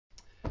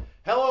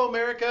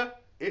America.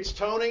 It's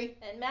Tony,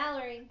 And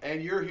Mallory.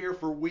 and you're here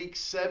for week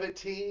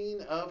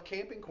 17 of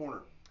Camping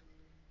Corner.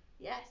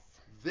 Yes.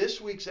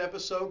 This week's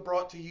episode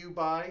brought to you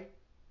by.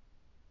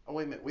 Oh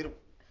wait a minute, we don't.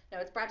 No,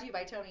 it's brought to you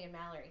by Tony and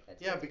Mallory.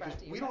 That's Yeah, what it's because brought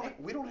to you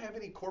we by. don't have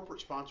any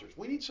corporate sponsors.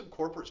 We need some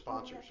corporate Oh,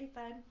 sponsors. that'd be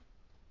fun.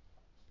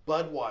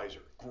 Budweiser,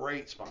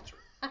 great sponsor.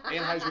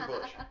 Anheuser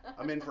Busch.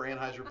 I'm in for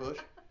Anheuser Busch.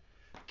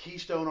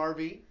 Keystone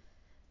RV.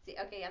 See,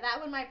 okay, yeah, that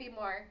one might be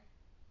more.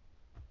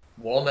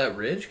 Walnut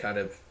Ridge kind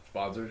of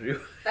sponsors you.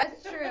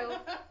 That's true.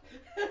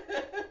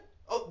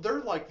 Oh,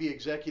 they're like the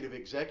executive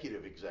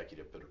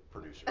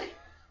producers.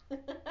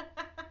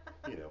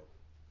 You know,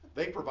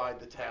 they provide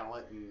the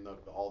talent and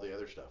all the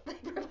other stuff. They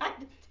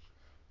provide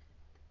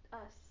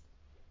us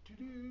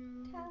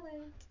Doo-doo.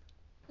 talent.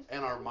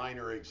 And our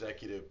minor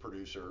executive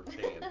producer,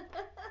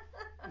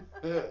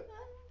 Dan.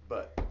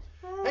 But,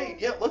 hey,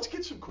 yeah, let's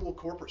get some cool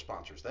corporate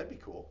sponsors. That'd be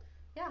cool.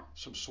 Yeah.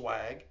 Some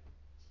swag.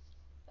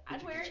 We I'd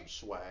could wear get it. some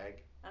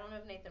swag. I don't know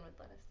if Nathan would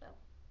let us though.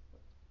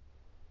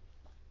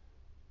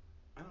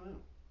 I don't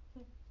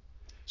know.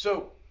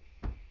 So,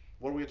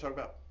 what are we going to talk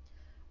about?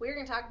 We're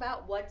going to talk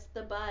about what's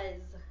the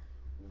buzz.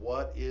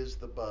 What is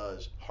the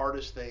buzz?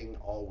 Hardest thing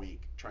all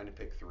week, trying to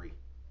pick three.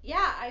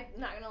 Yeah, I'm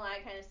not going to lie,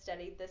 I kind of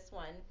studied this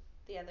one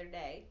the other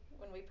day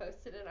when we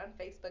posted it on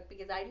Facebook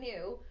because I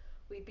knew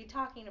we'd be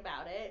talking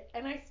about it.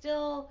 And I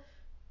still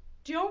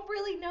don't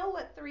really know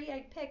what three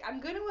I'd pick. I'm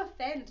going to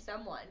offend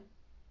someone,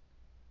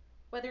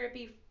 whether it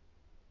be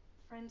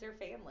friends or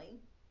family.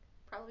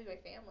 Probably my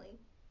family.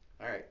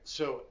 All right.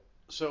 So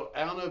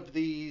out of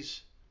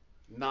these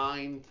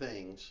 9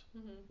 things,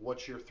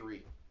 what's your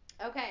 3?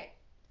 Okay.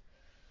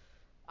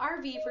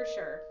 RV for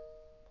sure.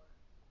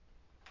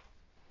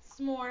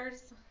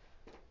 S'mores.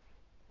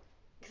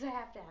 Because I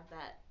have to have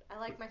that. I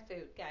like my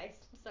food, guys.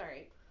 I'm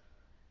sorry.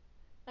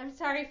 I'm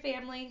sorry,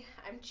 family.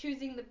 I'm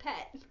choosing the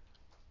pet.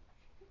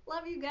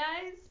 Love you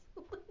guys.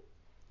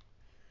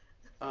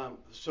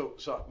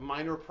 So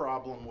minor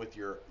problem with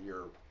your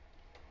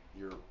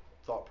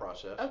thought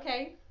process.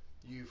 Okay.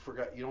 You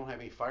forgot you don't have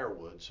any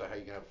firewood, so how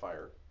you gonna have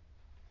fire?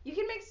 You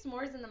can make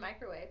s'mores in the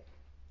microwave.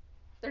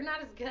 They're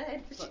not as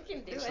good, but you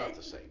can do it's it. not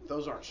the same.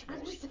 Those aren't I'm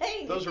s'mores. just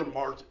saying. Those are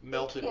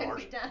melted can be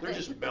marshmallows. done. They're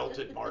just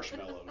melted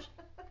marshmallows.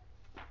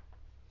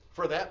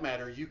 For that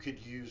matter, you could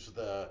use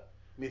I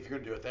mean, if you're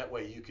gonna do it that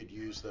way, you could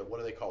use what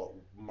do they call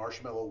it?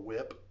 Marshmallow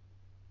whip.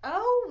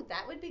 Oh,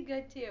 that would be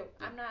good too.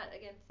 I'm not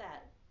against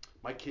that.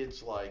 My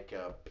kids like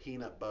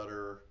peanut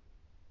butter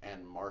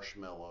and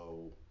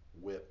marshmallow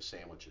whip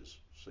sandwiches.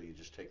 So you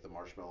just take the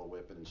marshmallow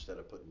whip and instead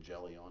of putting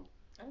jelly on.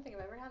 I don't think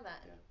I've ever had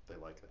that. Yeah,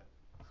 they like that.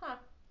 Huh.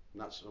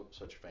 Not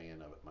such a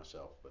fan of it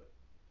myself, but.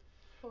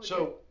 What would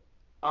So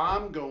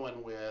I'm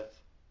going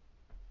with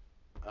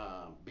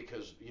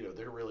because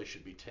there really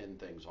should be 10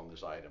 things on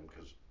this item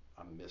because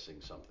I'm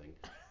missing something.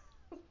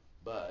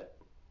 But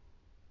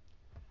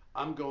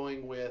I'm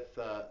going with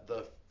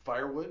the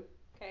firewood.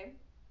 Okay.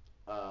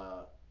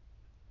 Uh,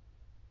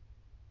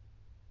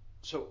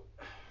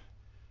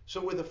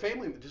 so with a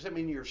family, does that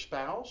mean your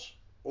spouse,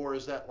 or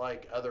is that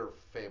like other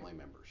family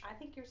members? I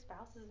think your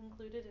spouse is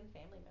included in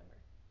family member.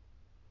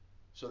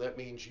 So that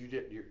means you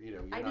didn't.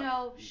 You're I not,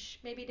 know. Shh.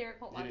 Maybe Derek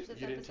won't watch this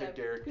you didn't episode. take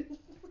Derek.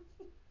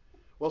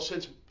 Well,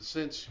 since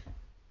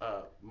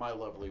my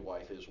lovely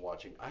wife is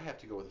watching, I have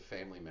to go with a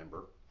family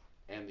member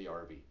and the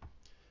RV.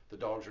 The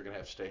dogs are gonna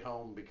have to stay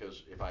home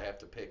because if I have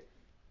to pick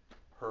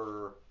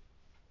her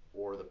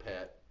or the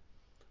pet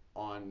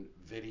on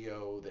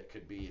video that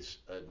could be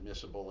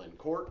admissible in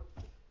court,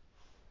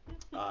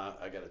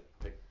 I gotta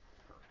pick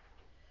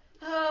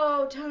her.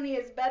 Oh, Tony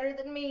is better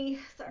than me.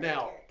 Sorry,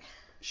 Now, Derek.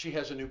 she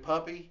has a new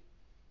puppy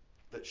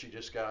that she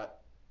just got.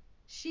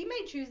 She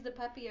may choose the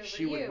puppy over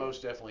She you. would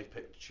most definitely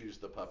choose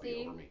the puppy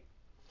See? over me.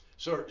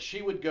 So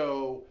she would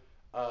go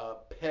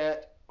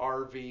pet,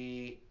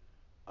 RV,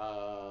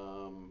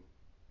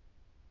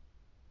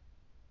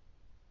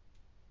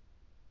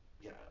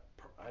 yeah,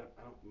 I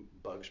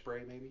don't bug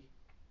spray maybe.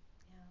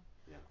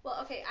 Yeah. Well,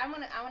 okay, I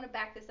wanna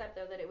back this up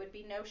though that it would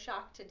be no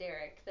shock to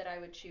Derek that I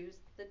would choose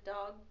the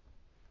dog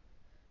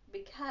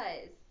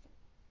because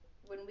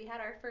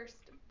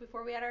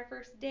before we had our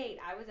first date,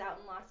 I was out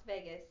in Las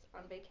Vegas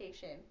on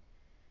vacation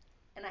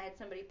and I had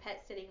somebody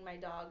pet sitting my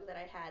dog that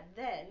I had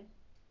then.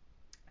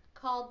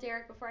 Called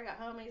Derek before I got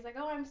home and he's like,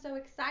 "Oh, I'm so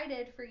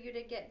excited for you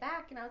to get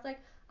back." And I was like,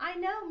 "I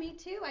know, me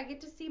too. I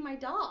get to see my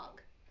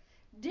dog."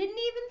 Didn't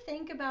even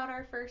think about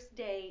our first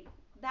date.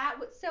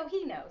 So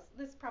he knows.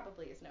 This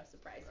probably is no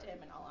surprise to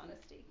him in all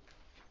honesty.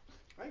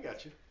 I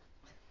got you.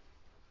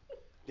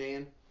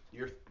 Dan,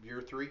 your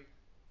 3?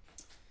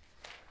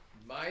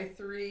 My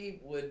 3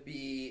 would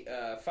be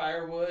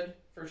firewood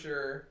for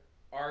sure,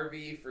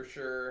 RV for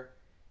sure,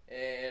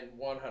 and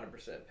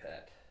 100%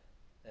 pet.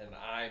 And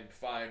I'm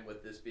fine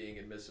with this being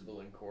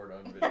admissible in court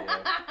on video.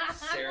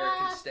 Sarah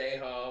can stay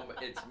home.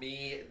 It's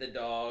me, the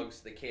dogs,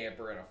 the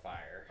camper, and a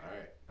fire. All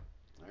right.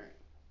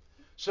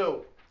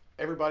 So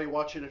everybody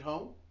watching at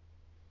home,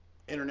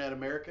 Internet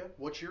America,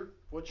 what's your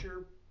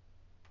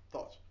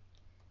thoughts?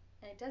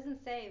 And it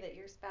doesn't say that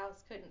your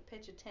spouse couldn't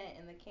pitch a tent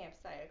in the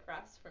campsite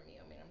across from you.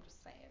 I mean, I'm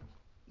just saying.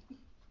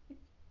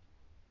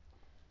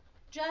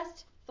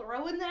 Just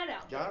throwing that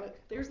out there. Got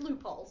it. There's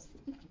loopholes.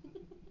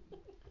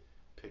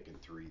 Picking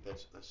three.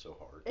 That's so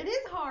hard. It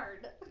is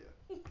hard.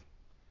 Yeah.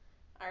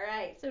 All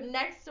right. So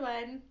next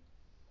one.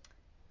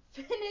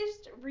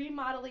 Finished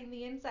remodeling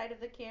the inside of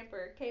the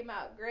camper. Came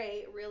out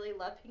great. Really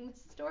loving the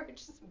storage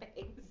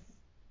space.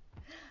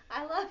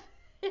 I love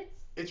it.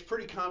 It's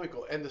pretty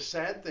comical. And the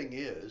sad thing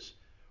is,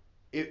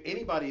 if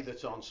anybody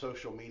that's on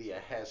social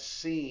media has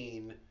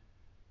seen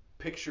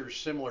pictures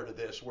similar to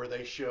this where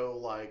they show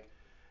like,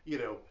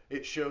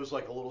 it shows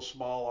like a little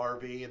small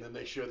RV and then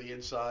they show the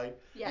inside.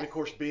 Yes. And of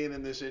course, being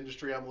in this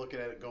industry, I'm looking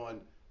at it going,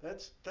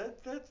 that's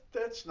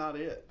not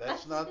it.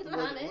 That's not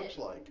what it looks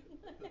like.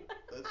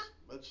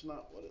 That's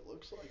not what it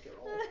looks like at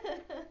all.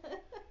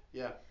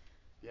 Yeah,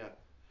 yeah.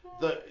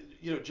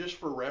 Just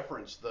for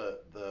reference,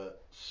 the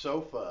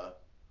sofa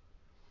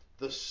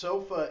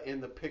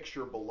in the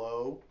picture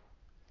below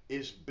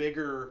is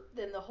bigger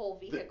than the whole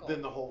vehicle.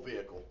 than the whole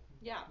vehicle.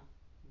 Yeah.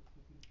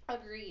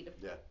 Agreed.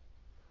 Yeah.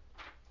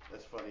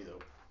 That's funny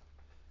though.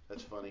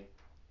 That's funny.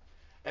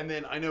 And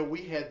then I know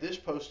we had this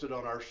posted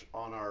on our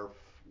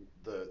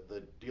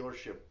the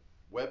dealership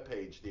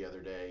webpage the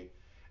other day,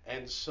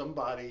 and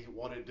somebody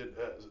wanted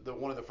to.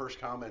 One of the first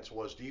comments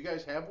was, "Do you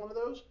guys have one of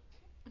those?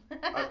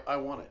 I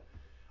want it."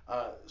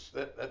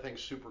 That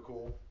thing's super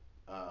cool.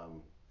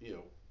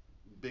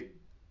 Big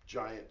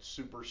giant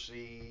Super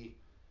C.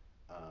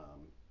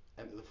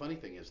 And the funny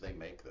thing is, they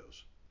make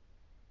those.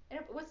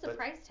 And what's the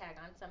price tag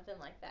on something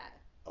like that?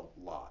 A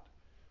lot.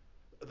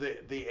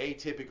 The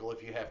atypical,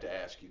 if you have to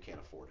ask, you can't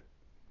afford it.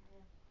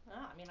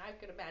 Oh, I mean, I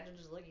could imagine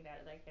just looking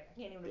at it. I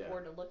can't even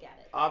afford to look at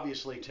it.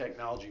 Obviously,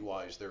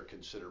 technology-wise, they're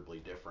considerably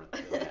different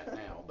than that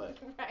now, but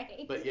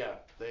right. But yeah,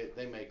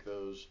 they make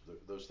those.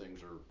 Those things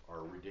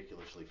are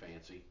ridiculously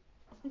fancy.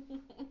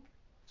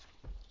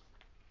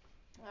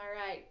 All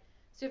right.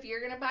 So if you're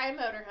gonna buy a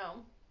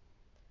motorhome,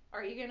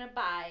 are you gonna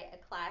buy a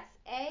Class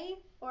A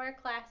or a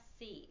Class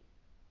C?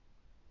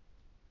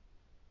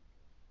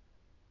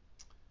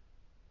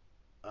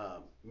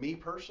 Me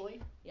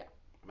personally, Yeah.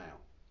 Mount.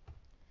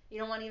 You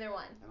don't want either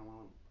one. I don't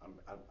want them.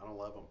 I don't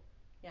love them.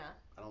 Yeah.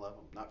 I don't love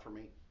them. Not for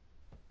me.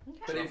 Okay.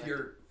 But if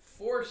you're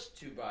forced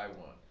to buy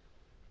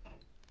one,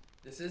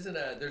 this isn't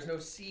there's no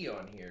C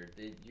on here.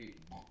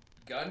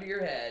 Gun to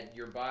your head,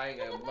 you're buying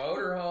a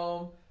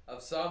motorhome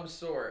of some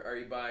sort. Are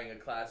you buying a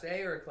Class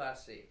A or a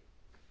Class C?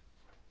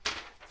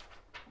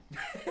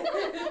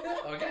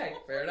 Okay,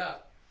 fair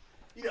enough.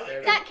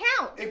 That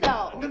counts,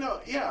 though.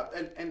 No, yeah,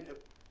 and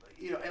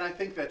and I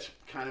think that's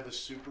kind of a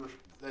super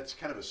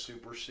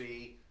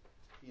C,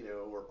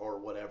 or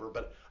whatever.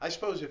 But I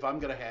suppose if I'm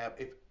gonna have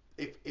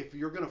if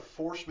you're gonna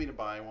force me to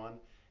buy one,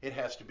 it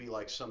has to be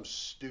like some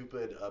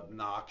stupid,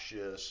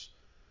 obnoxious,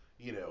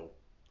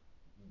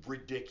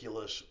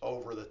 ridiculous,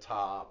 over the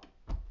top,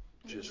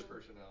 just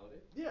personality.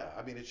 Yeah,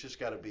 I mean, it's just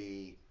got to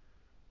be.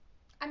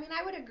 I mean,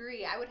 I would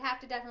agree. I would have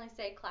to definitely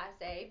say Class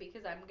A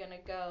because I'm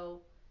gonna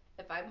go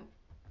if I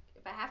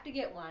have to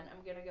get one,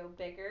 I'm gonna go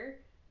bigger,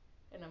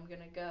 and I'm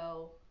gonna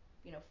go,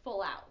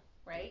 full out,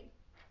 right?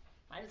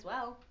 Might as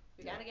well.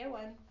 We gotta get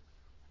one.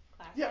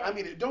 Class Yeah, A. I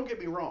mean, don't get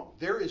me wrong.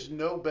 There is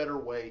no better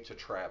way to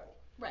travel.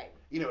 Right.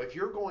 If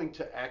you're going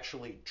to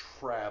actually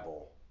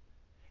travel,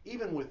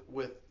 even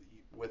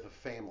with a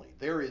family,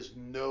 there is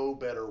no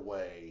better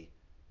way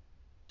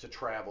to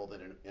travel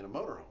than in a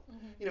motorhome.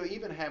 Mm-hmm.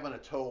 Even having a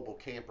towable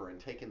camper and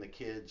taking the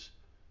kids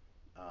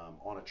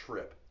on a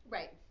trip.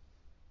 Right.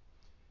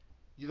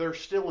 They're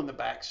still in the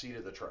back seat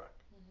of the truck,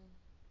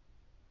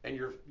 Mm-hmm.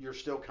 and you're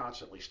still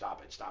constantly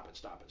stop it,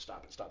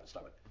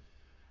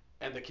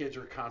 and the kids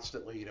are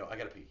constantly, I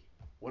gotta pee.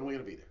 When are we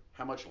gonna be there?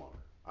 How much longer?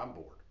 I'm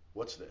bored.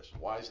 What's this?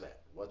 Why is that?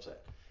 What's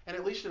that? And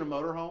at least in a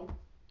motorhome,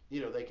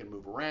 they can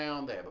move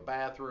around. They have a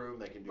bathroom.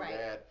 They can do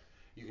that.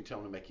 You can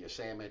tell them to make you a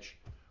sandwich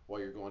while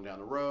you're going down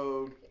the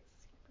road.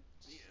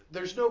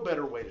 There's no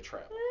better way to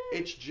travel.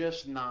 It's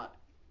just not,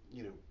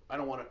 I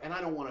don't want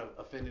to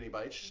offend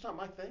anybody. It's just not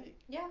my thing.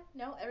 Yeah,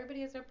 no, everybody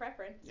has their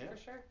preference, for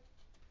sure.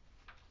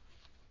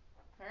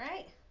 All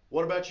right.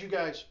 What about you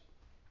guys?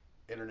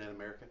 Internet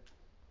America?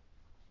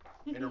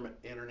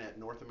 Internet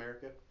North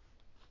America?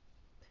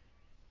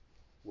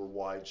 We're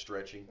wide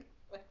stretching.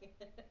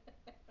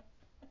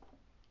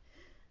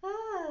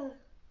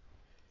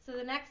 So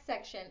the next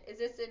section, is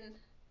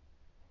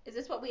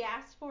this what we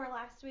asked for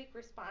last week?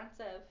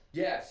 Responsive.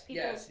 Yes.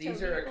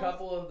 These are a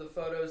couple of the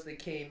photos that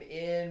came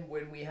in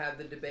when we had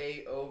the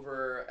debate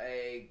over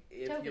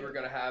if you were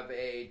going to have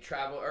a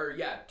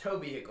tow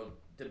vehicle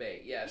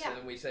debate. Yes, yeah. And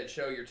then we said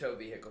show your tow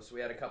vehicle. So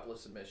we had a couple of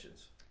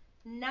submissions.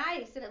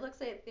 Nice, and it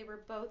looks like they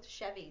were both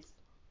Chevys.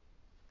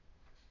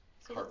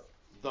 So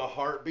the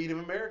heartbeat of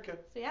America.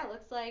 So yeah, it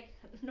looks like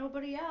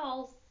nobody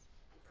else.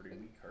 Pretty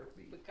weak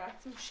heartbeat. We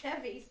got some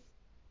Chevys.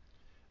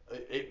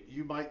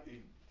 You might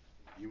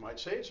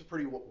say it's a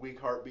pretty weak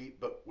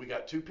heartbeat, but we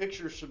got two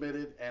pictures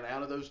submitted, and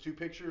out of those two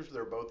pictures,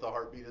 they're both the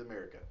heartbeat of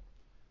America.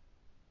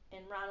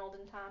 And Ronald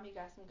and Tom, you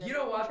got some good You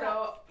know what trucks.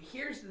 though?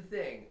 Here's the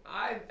thing.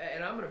 I'm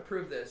going to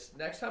prove this.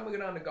 Next time we go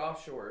down to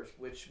Gulf Shores,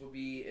 which will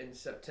be in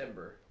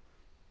September,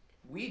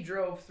 we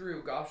drove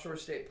through Gulf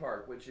Shores State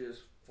Park, which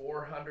is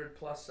 400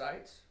 plus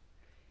sites.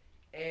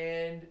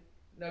 And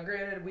now,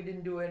 granted, we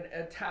didn't do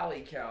a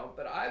tally count,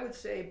 but I would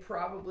say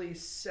probably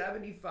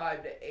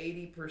 75 to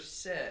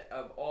 80%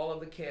 of all of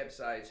the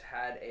campsites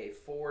had a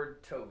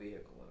Ford tow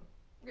vehicle in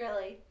them.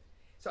 Really?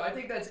 So I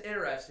think that's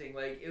interesting.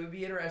 Like, it would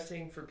be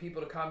interesting for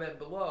people to comment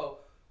below,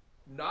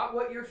 not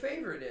what your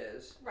favorite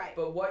is, Right.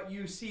 but what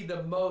you see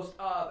the most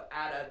of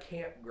at a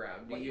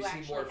campground. Do What you you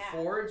see more actually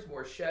have. Fords,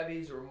 more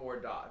Chevys, or more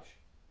Dodge?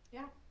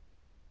 Yeah.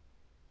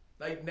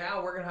 Like,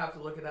 now we're going to have to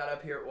look at that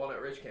up here at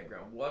Walnut Ridge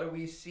Campground. What do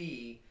we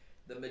see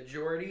the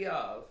majority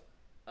of,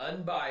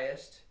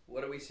 unbiased,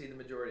 what do we see the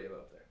majority of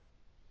up there?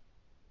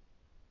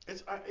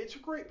 It's a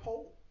great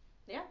poll.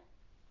 Yeah.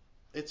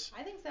 It's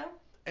I think so.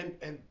 and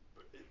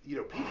you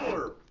know,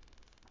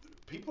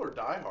 people are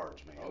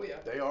diehards, man. Oh, yeah.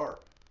 They are.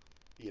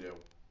 You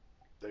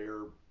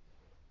know,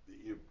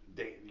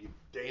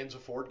 Dan's a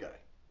Ford guy.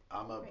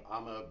 I'm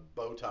a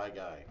bow tie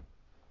guy.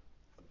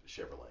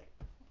 Chevrolet.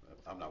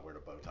 I'm not wearing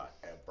a bow tie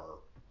ever.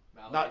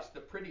 Mallory's the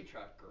pretty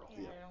truck girl.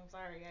 Yeah, I'm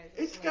sorry, guys.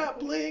 It's got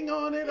bling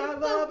on it. I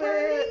It's so love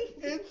it.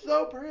 pretty. It's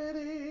so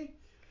pretty.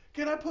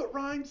 Can I put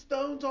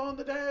rhinestones on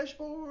the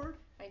dashboard?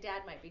 My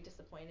dad might be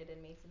disappointed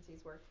in me since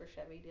he's worked for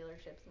Chevy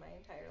dealerships my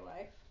entire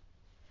life.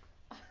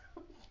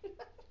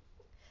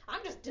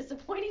 I'm just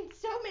disappointing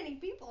so many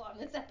people on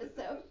this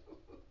episode.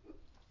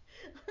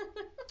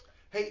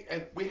 Hey,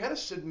 and we had a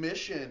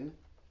submission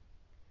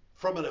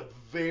from a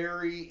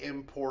very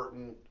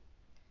important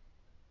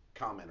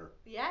commenter.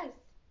 Yes.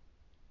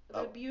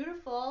 The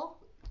beautiful.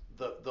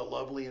 The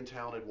lovely and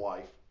talented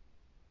wife.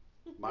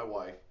 My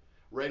wife.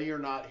 Ready or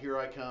not, here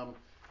I come.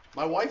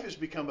 My wife has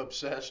become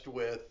obsessed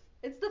with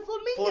It's the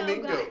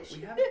flamingo flamingos. guy.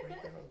 We have it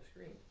right there on the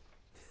screen.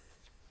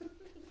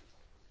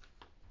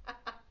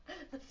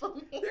 The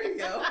flamingo. There you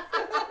go.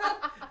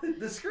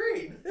 The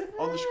screen.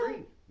 On the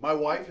screen. My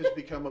wife has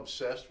become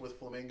obsessed with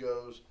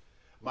flamingos.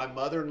 My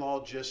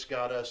mother-in-law just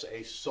got us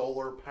a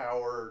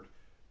solar-powered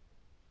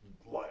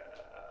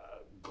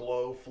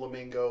glow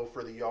flamingo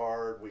for the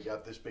yard. We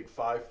got this big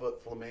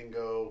 5-foot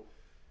flamingo.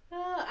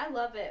 I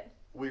love it.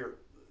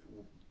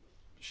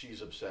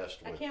 She's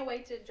obsessed with. I can't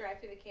wait to drive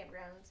through the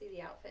campground and see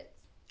the outfits.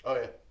 Oh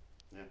yeah,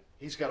 yeah.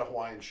 He's got a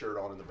Hawaiian shirt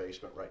on in the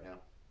basement right now.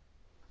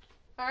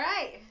 All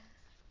right.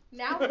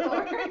 Now for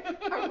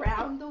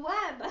Around the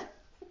Web.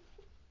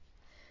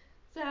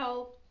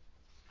 So,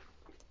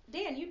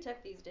 Dan, you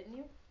took these, didn't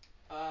you?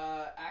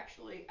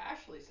 Actually,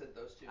 Ashley sent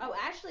those to me. Oh,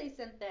 Ashley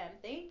sent them.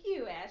 Thank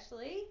you,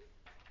 Ashley.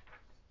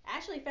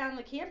 Ashley found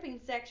the camping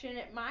section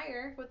at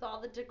Meijer with all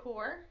the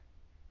decor.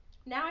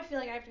 Now I feel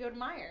like I have to go to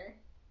Meijer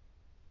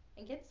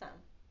and get some.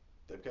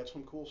 They've got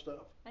some cool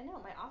stuff. I know,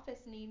 my office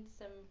needs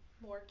some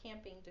more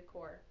camping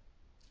decor.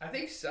 I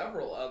think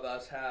several of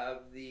us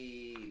have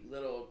the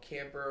little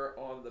camper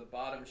on the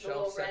bottom The shelf,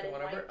 little red second and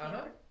one white over.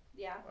 camper.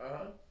 Yeah,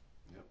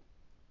 Yep.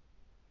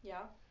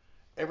 yeah.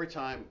 Every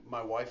time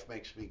my wife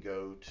makes me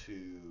go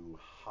to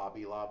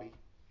Hobby Lobby.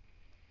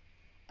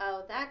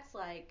 Oh, that's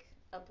like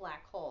a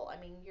black hole. I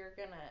mean, you're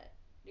gonna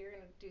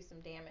do some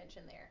damage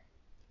in there.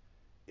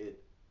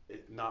 It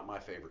not my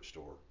favorite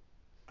store.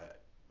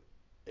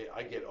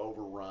 I get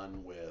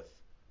overrun with.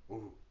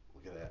 Ooh,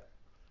 look at that.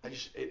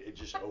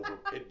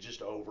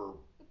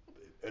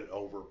 It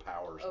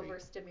overpowers me.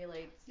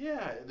 Overstimulates.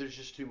 Yeah, there's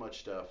just too much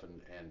stuff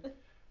and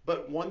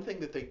but one thing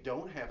that they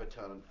don't have a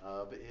ton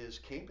of is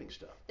camping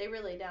stuff. They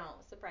really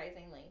don't,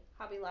 surprisingly.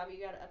 Hobby Lobby,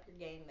 you gotta up your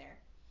game there.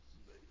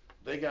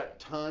 They got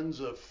tons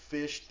of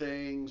fish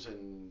things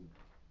and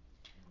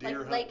deer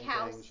Like lake hunting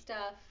house things.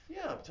 stuff.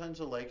 Yeah, tons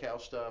of lake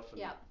house stuff. And,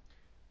 Yep.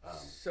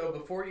 So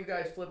before you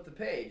guys flip the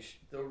page,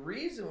 the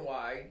reason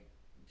why,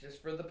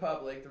 just for the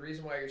public, the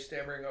reason why you're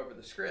stammering over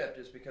the script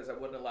is because I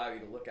wouldn't allow you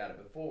to look at it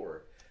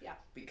before. Yeah.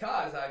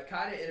 Because I've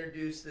kind of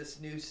introduced this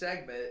new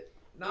segment,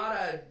 not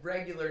a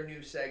regular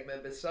new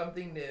segment, but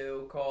something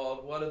new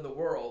called What in the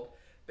World,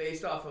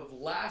 based off of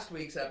last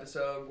week's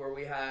episode where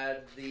we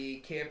had the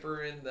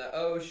camper in the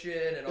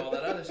ocean and all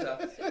that other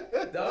stuff.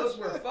 Those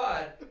were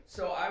fun,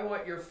 so I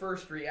want your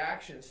first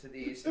reactions to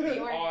these to be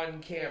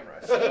on camera.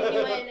 So,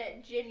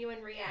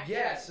 Genuine reaction.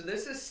 yeah, so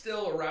this is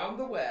still around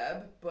the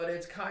web, but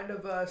it's kind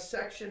of a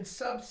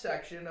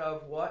subsection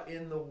of What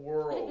in the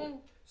World.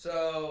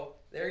 So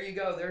there you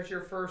go. There's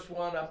your first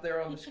one up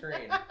there on the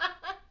screen.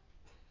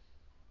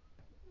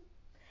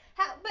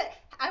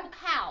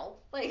 How?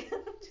 Like,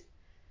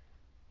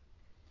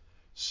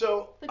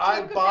 So the I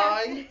token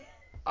buy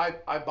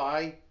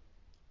basket.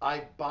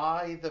 I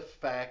buy the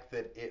fact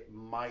that it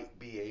might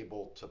be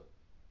able to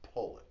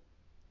pull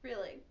it.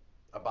 Really?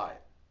 I buy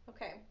it.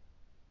 Okay.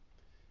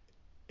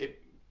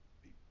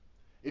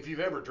 If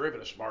you've ever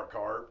driven a smart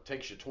car, it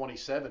takes you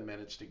 27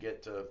 minutes to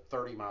get to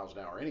 30 miles an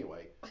hour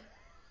anyway.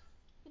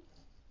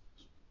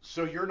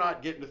 So you're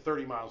not getting to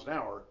 30 miles an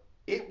hour.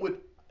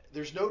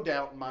 There's no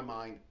doubt in my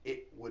mind,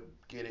 it would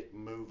get it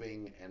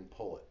moving and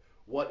pull it.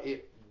 What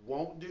it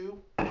won't do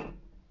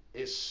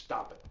is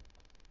stop it.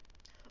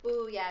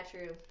 Ooh, yeah,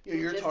 true.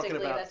 You're talking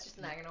Logistically, about that's just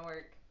not gonna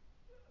work.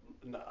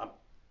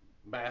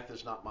 math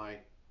is not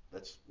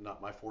that's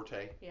not my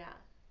forte. Yeah.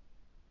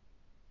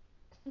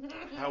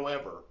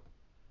 However,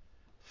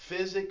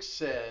 physics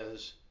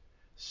says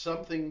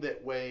something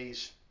that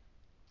weighs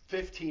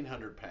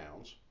 1,500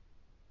 pounds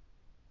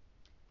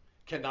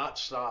cannot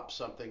stop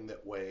something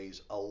that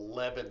weighs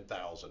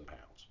 11,000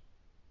 pounds.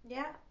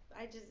 Yeah,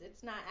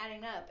 it's not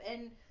adding up.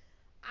 And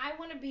I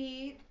want to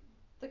be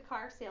the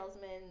car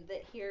salesman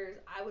that hears,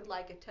 I would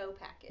like a tow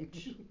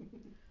package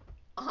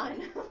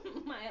on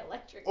my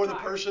electric Or car.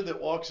 the person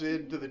that walks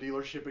into the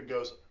dealership and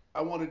goes,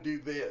 I want to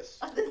do this.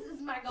 This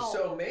is my goal.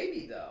 So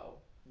maybe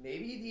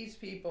these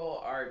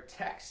people are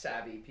tech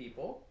savvy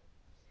people,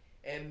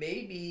 and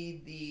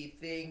maybe the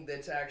thing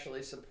that's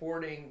actually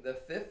supporting the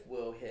fifth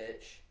wheel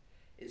hitch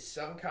is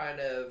some kind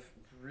of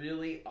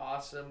really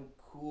awesome,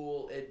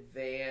 cool,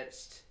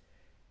 advanced,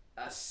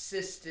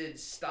 assisted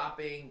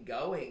stopping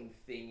going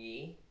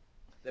thingy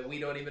that we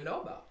don't even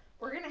know about.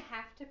 We're gonna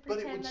have to But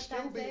pretend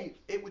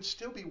it would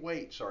still be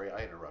weight. Sorry,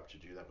 I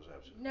interrupted you. That was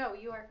absolutely. No,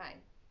 you are fine.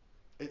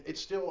 I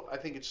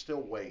think it's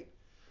still weight.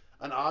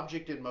 An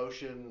object in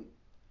motion,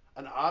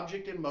 an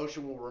object in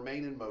motion will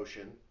remain in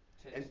motion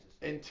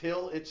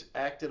until it's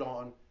acted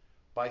on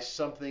by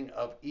something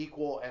of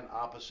equal and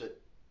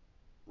opposite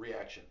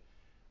reaction.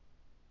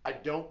 I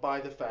don't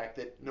buy the fact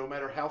that no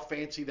matter how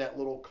fancy that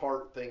little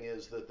cart thing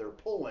is that they're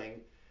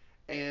pulling,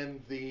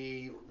 and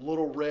the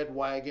little red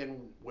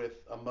wagon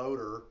with a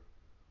motor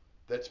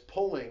that's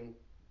pulling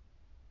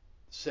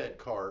said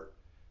cart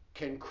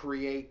can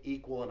create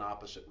equal and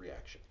opposite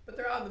reaction. But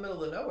they're out in the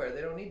middle of nowhere.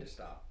 They don't need to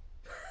stop.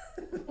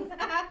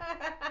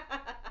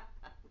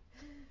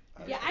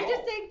 Yeah, I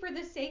just think for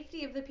the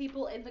safety of the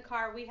people in the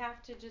car, we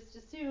have to just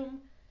assume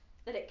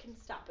that it can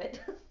stop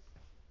it.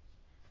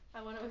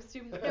 I want to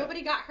assume that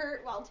nobody got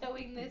hurt while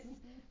towing this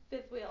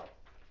fifth wheel.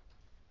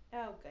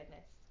 Oh,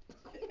 goodness.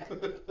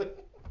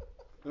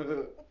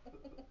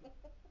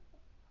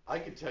 I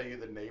can tell you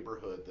the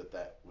neighborhood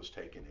that was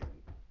taken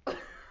in.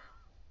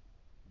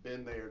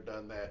 Been there,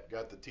 done that,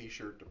 got the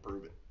t-shirt to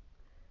prove it.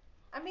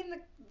 I mean,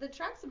 the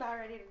truck's about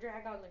ready to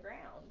drag on the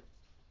ground.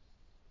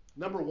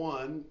 Number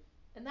one.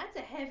 And that's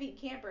a heavy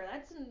camper.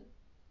 That's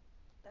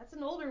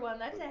an older one.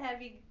 That's a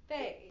heavy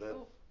thing.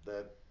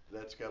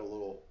 That's got a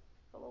little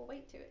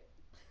weight to it.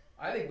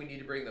 I think we need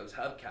to bring those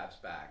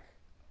hubcaps back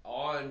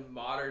on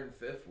modern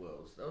fifth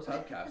wheels. Those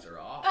hubcaps are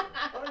awesome.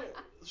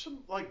 Some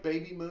like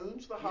baby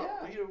moons,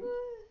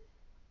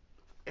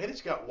 and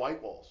it's got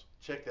white walls.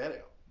 Check that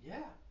out.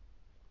 Yeah.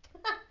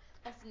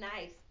 That's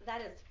nice.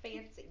 That is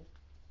fancy.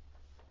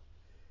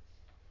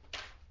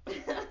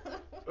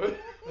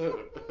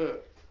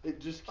 It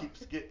just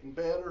keeps getting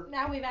better.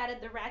 Now we've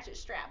added the ratchet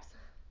straps.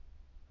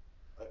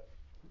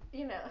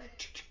 You know,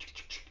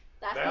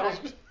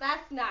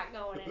 that's not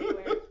going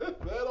anywhere.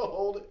 That'll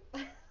hold it.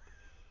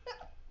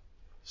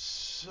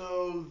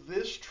 So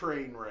this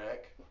train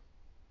wreck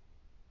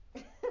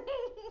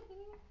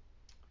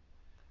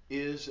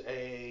is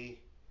a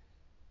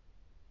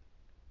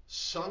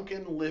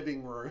sunken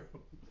living room.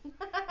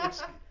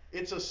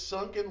 It's a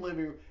sunken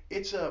living room.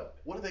 It's a,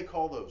 what do they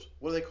call those?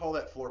 What do they call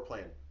that floor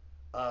plan?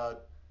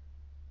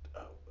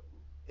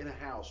 In a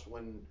house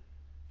when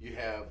you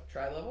have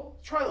tri-level.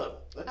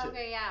 That's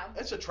okay, it. Yeah.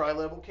 That's a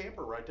tri-level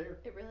camper right there.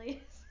 It really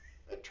is.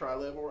 A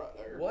tri-level right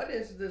there. What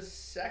is the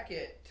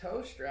second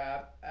tow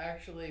strap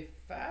actually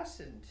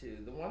fastened to?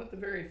 The one at the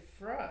very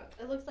front.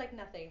 It looks like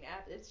nothing.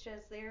 It's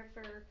just there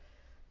for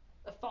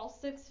a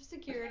false sense of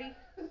security.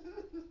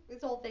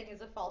 This whole thing is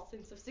a false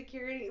sense of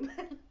security.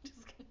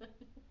 Just gonna...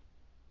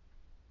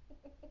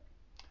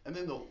 And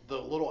then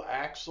the little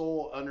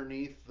axle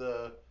underneath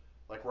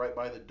like right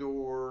by the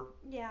door.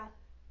 Yeah.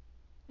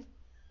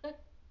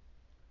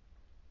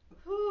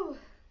 Whew.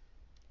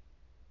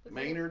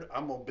 Maynard,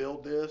 I'm gonna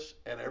build this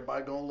and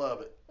everybody gonna love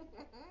it.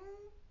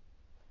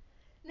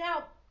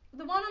 Now,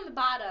 the one on the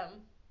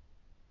bottom,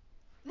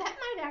 that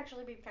might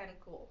actually be kind of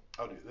cool.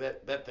 Oh, dude,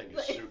 that thing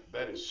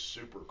is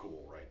super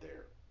cool right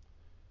there.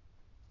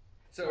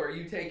 So are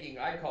you taking,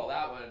 I call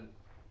that one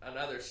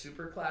another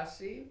super class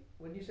C,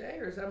 would you say,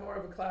 or is that more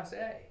of a class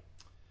A?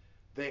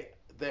 I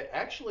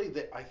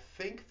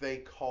think they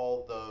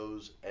call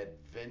those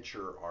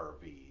adventure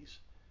RVs.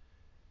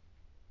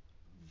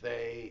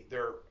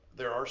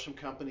 There are some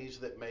companies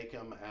that make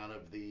them out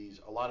of these.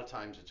 A lot of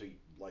times it's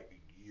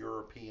like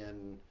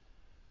European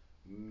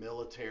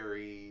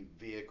military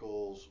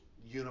vehicles,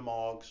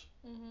 Unimogs,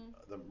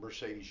 the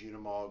Mercedes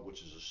Unimog,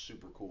 which is a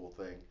super cool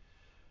thing.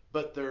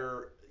 But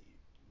they're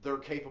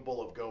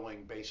capable of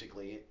going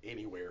basically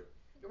anywhere.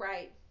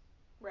 Right.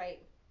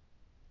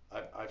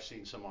 I've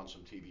seen some on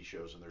some TV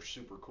shows, and they're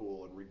super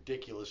cool and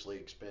ridiculously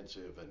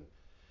expensive,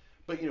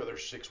 but they're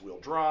 6-wheel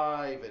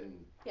drive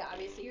and. Yeah,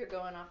 obviously you're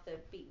going off the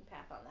beaten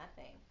path on that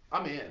thing.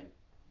 I'm in.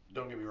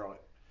 Don't get me wrong.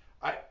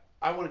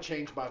 I want to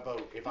change my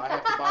vote. If I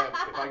have to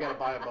if I got to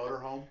buy a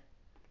motorhome.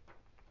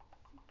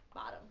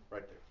 Bottom.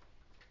 Right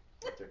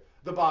there.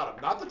 The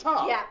bottom, not the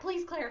top. Yeah,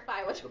 please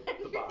clarify which one.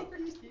 The bottom.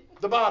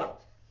 The bottom.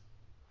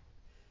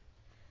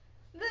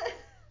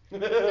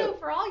 So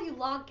for all you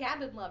log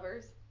cabin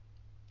lovers,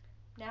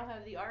 now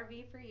have the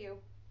RV for you.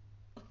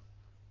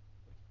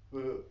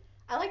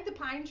 I like the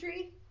pine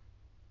tree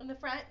in the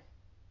front.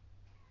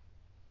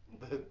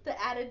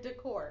 The added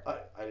decor. I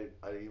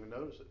didn't even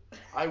notice it.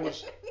 I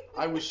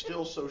was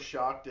still so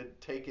shocked at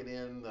taking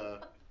in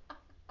the.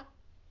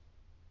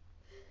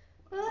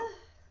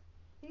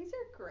 These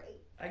are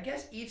great. I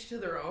guess each to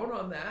their own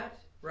on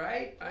that,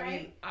 right? I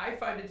mean, I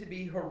find it to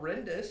be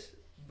horrendous,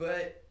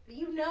 but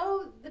you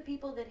know the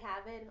people that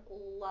have it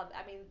love.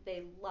 I mean,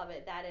 they love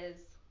it.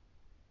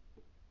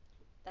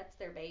 That's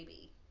their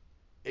baby.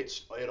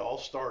 It all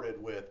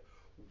started with,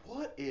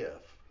 what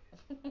if?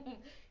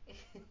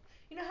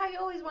 You know how you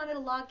always wanted a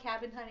log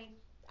cabin, honey?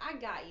 I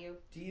got you.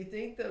 do you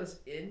think those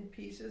end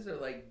pieces are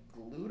like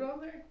glued on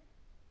there?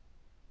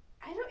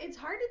 It's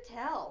hard to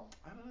tell.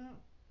 I don't know.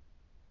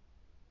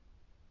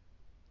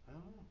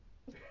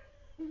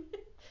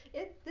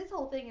 This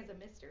whole thing is a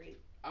mystery.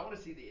 I want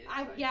to see the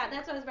inside. Yeah,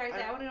 that's what I was about to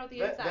say. I want to know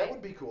the inside. That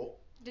would be cool.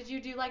 Did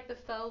you do like the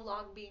faux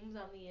log beams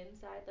on the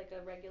inside, like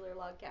a regular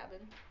log cabin?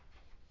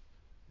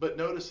 But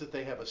notice that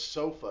they have a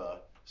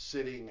sofa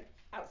sitting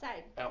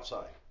Outside.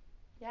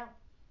 Yeah.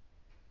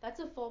 That's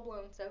a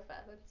full-blown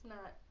sofa. That's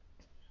not.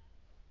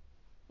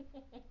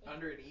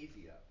 Under an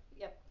easy up.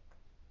 Yep.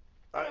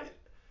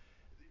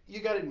 You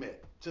got to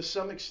admit, to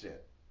some extent,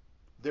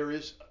 there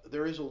is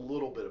a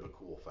little bit of a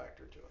cool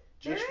factor to it.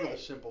 Just for the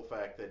simple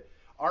fact that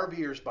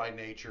RVers by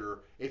nature,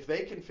 if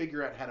they can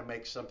figure out how to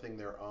make something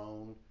their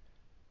own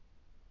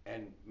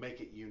and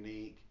make it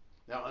unique.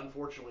 Now,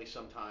 unfortunately,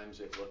 sometimes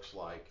it looks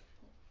like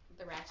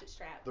the ratchet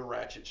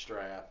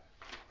strap.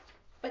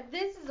 But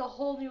this is a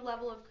whole new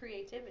level of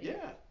creativity.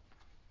 Yeah.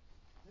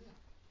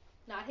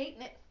 Not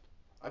hating it.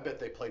 I bet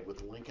they played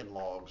with Lincoln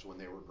logs when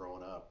they were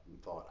growing up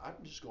and thought, I'm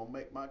just going to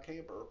make my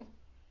camper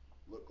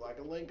look like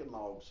a Lincoln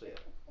log set.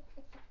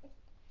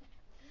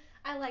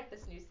 I like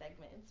this new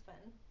segment. It's fun.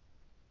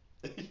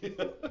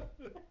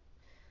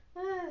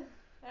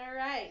 All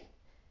right.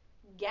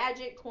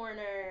 Gadget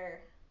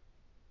Corner.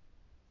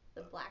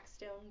 The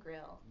Blackstone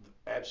grill.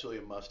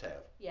 Absolutely a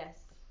must-have. Yes.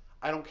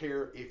 I don't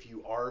care if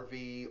you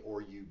RV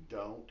or you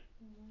don't.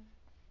 Mm-hmm.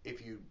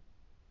 If you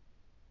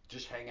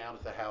just hang out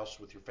at the house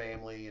with your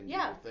family and do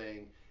your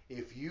thing.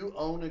 If you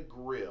own a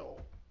grill,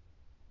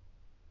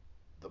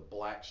 the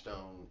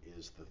Blackstone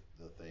is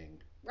the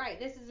thing. Right.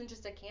 This isn't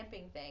just a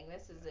camping thing.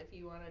 This is if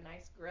you want a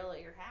nice grill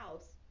at your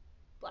house.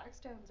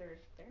 Blackstones they're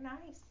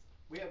nice.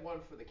 We have one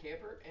for the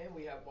camper and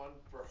we have one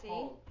for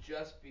home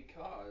just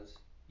because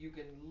you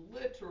can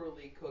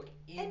literally cook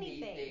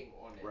anything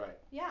on it. Right.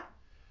 Yeah.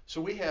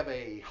 So we have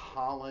a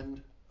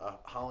Holland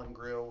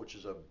grill, which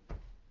is a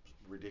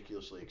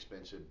ridiculously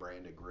expensive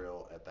branded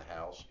grill at the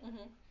house.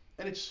 Mm-hmm.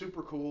 And it's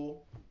super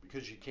cool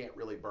because you can't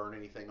really burn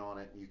anything on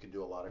it and you can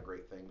do a lot of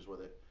great things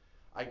with it.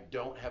 I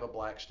don't have a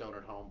Blackstone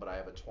at home, but I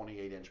have a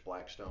 28-inch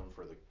Blackstone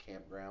for the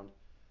campground.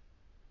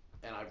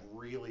 And I've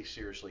really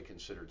seriously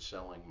considered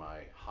selling my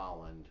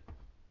Holland.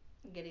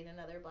 Getting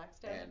another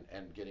Blackstone?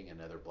 And getting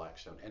another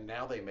Blackstone. And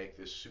now they make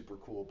this super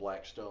cool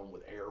Blackstone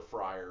with air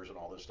fryers and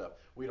all this stuff.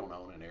 We don't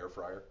own an air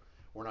fryer.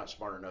 We're not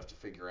smart enough to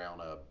figure out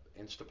a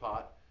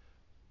Instapot.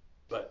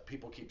 But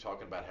people keep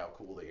talking about how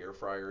cool the air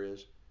fryer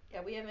is.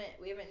 Yeah, we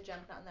haven't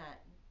jumped on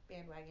that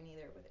bandwagon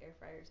either with air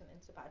fryers and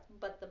Instapots.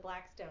 But the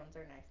Blackstones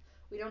are nice.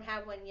 We don't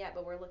have one yet,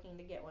 but we're looking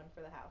to get one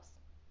for the house.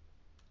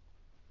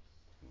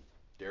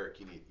 Derek,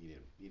 you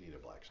need a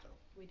Blackstone.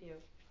 We do.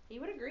 He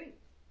would agree.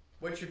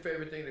 What's your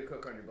favorite thing to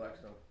cook on your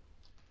Blackstone?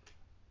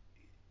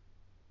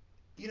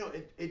 You know,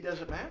 it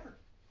doesn't matter.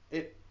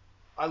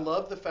 I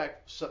love the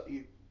fact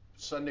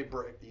Sunday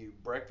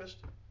breakfast.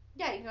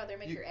 Yeah, you can go out there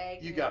and make your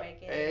eggs. You got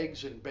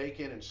eggs and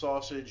bacon and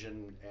sausage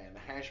and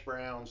hash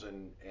browns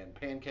and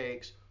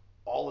pancakes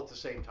all at the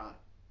same time.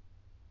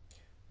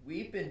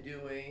 We've been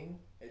doing,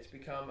 it's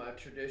become a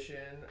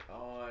tradition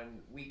on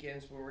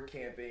weekends when we're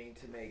camping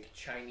to make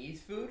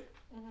Chinese food.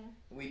 Mm-hmm.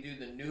 We do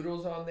the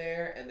noodles on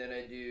there, and then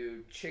I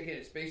do chicken.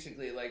 It's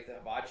basically like the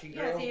hibachi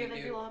grill. Yeah, so you're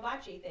going to do a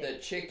hibachi thing. The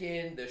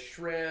chicken, the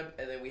shrimp,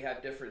 and then we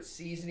have different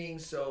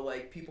seasonings. So,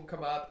 like, people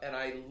come up, and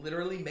I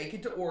literally make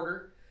it to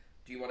order.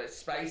 Do you want it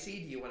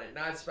spicy? Do you want it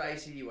not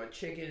spicy? Do you want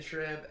chicken,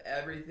 shrimp,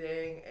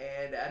 everything?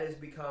 And that has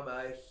become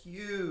a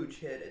huge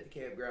hit at the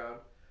campground.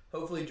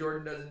 Hopefully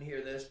Jordan doesn't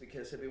hear this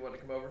because he'll be wanting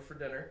to come over for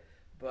dinner.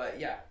 But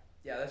yeah,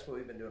 that's what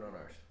we've been doing on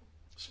ours.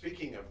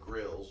 Speaking of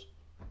grills,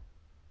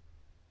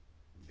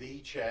 the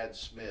Chad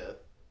Smith,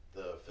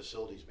 the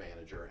facilities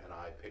manager, and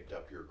I picked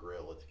up your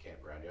grill at the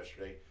campground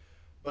yesterday.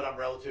 But I'm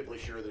relatively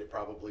sure that it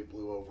probably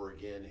blew over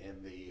again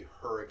in the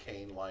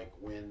hurricane-like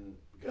wind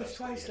gusts.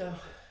 Twice now.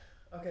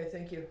 Okay,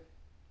 thank you.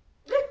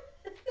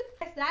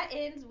 That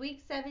ends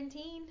week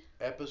 17.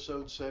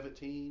 Episode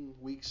 17,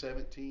 week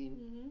 17.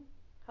 Mm-hmm.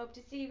 Hope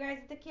to see you guys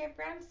at the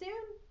campground soon.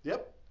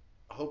 Yep.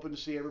 Hoping to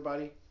see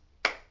everybody.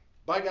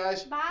 Bye,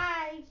 guys.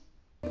 Bye.